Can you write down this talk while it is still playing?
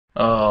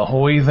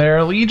Ahoy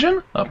there,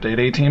 Legion! Update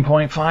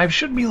 18.5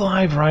 should be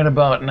live right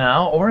about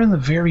now, or in the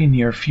very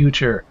near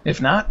future.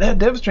 If not, that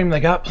dev stream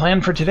they got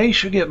planned for today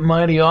should get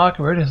mighty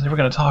awkward, as we're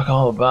going to talk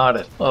all about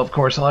it. Of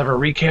course, I'll have a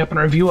recap and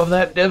review of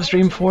that dev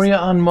stream for you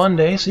on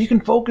Monday, so you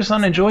can focus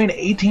on enjoying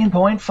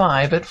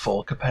 18.5 at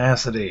full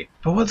capacity.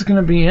 But what's going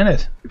to be in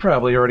it? You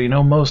probably already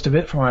know most of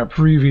it from our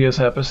previous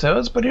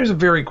episodes, but here's a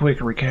very quick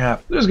recap.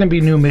 There's going to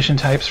be new mission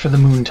types for the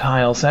Moon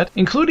Tile set,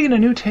 including a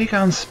new take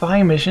on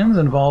spy missions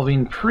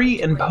involving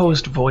pre- and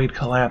post-Void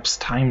Collapse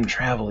time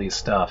travel-y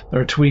stuff.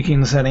 They're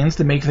tweaking settings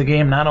to make the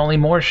game not only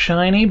more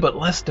shiny, but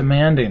less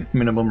demanding.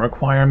 Minimum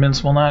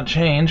requirements will not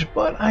change,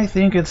 but I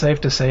think it's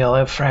safe to say I'll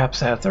have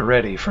fraps at the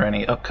ready for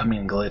any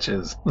upcoming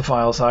glitches. The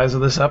file size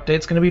of this update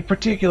is going to be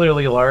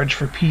particularly large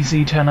for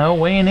PC 10.0,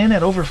 weighing in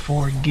at over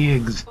 4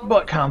 gigs.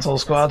 But Console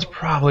Squad's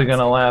probably going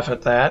to laugh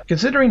at that,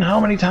 considering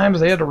how many times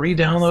they had to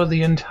re-download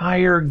the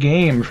entire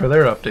game for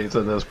their updates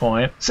at this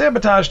point.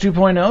 Sabotage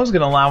 2.0 is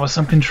going to allow us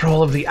some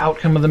control of the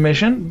outcome of the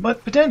mission,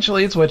 but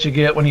potentially it's what you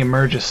get when you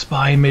merge a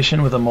spy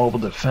mission with a mobile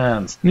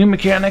defense. New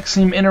mechanics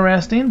seem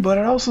interesting, but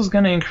it also is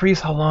going to increase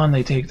how long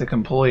they take to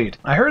complete.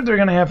 I heard they're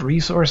going to have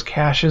resource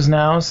caches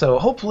now, so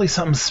hopefully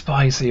something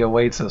spicy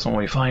awaits us when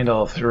we find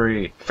all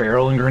three.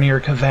 Feral and Grenier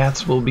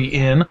Cavats will be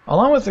in,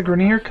 along with the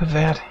Grenier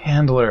Cavat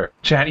Handler.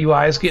 Chat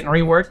UI is getting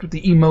reworked with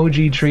the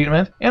emoji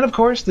treatment, and of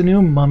course the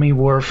new Mummy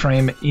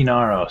Warframe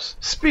Inaros.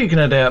 Speaking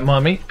of that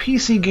mummy,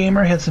 PC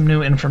Gamer had some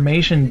new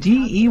information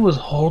DE was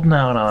holding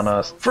out on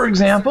us. For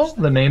example,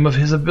 the name of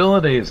his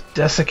abilities.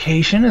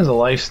 Desiccation is a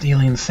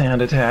life-stealing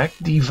sand attack.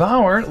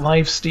 Devour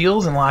life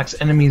steals and locks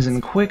enemies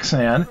in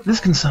quicksand. This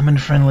can summon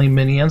friendly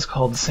minions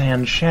called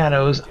sand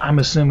shadows, I'm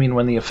assuming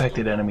when the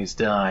affected enemies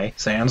die.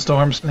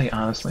 Sandstorms, they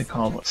honestly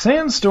call it.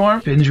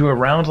 Sandstorm spins you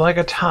around like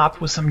a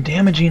top with some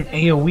damaging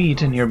AoE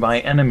to nearby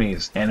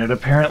enemies, and it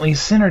apparently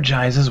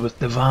synergizes with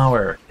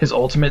Devour. His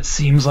ultimate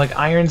seems like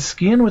Iron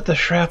Skin with the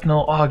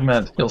Shrapnel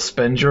Augment. You'll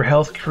spend your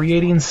health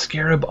creating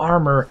Scarab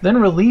Armor,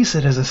 then release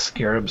it as a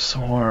Scarab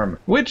Swarm,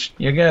 which,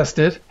 you guessed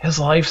it, has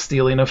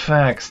life-stealing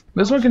effects.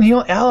 This one can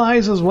heal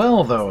allies as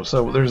well, though,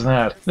 so there's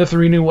that. The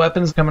 3 new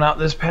weapons coming out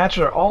this patch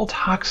are all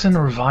Toxin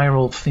or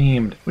Viral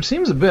themed, which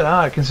seems a bit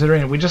odd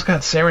considering we just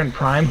got Saren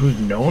Prime, who's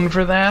known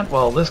for that.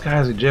 Well, this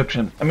guy's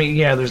Egyptian. I mean,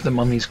 yeah, there's the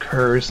Mummy's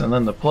Curse and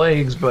then the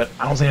Plagues, but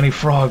I don't see any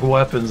frog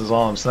weapons is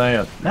all I'm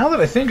saying. Now that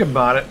I think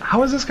about it,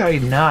 how is this guy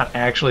not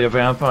actually a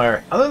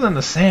vampire? Other than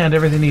the sand,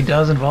 everything he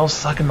does involves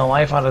sucking the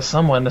life out of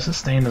someone to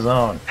sustain his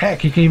own.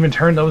 Heck, he can even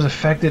turn those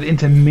affected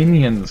into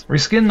minions.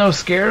 Reskin those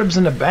scarabs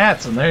into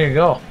bats, and there you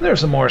go.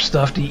 There's some more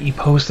stuff DE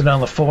posted on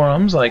the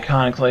forums, like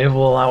Conclave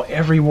will allow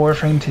every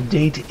Warframe to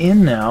date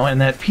in now,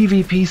 and that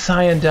PvP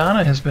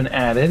Syandana has been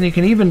added, and you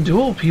can even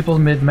duel people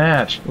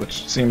mid-match,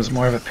 which seems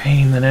more of a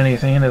pain than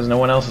anything, as no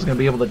one else is going to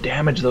be able to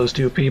damage those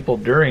 2 people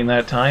during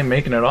that time,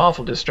 making it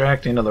awful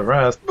distracting to the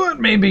rest. But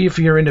maybe if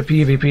you're into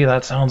PvP,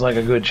 that sounds like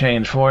a good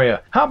change for you.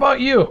 How about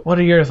you? What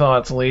are your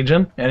thoughts,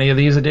 Legion? Any of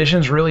these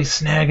additions really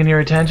snagging your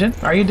attention?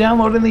 Are you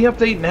downloading the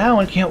update now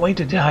and can't wait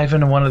to dive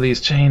into one of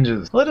these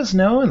changes? Let us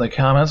know in the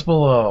comments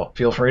below.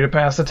 Feel free to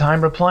pass the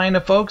time replying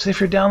to folks if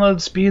your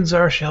download speeds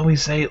are, shall we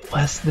say,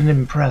 less than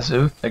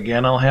impressive.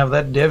 Again, I'll have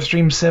that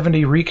DevStream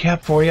 70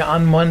 recap for you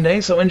on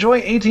Monday, so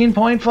enjoy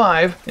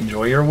 18.5,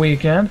 enjoy your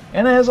weekend,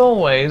 and as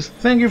always,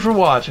 thank you for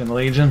watching,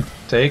 Legion.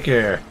 Take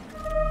care.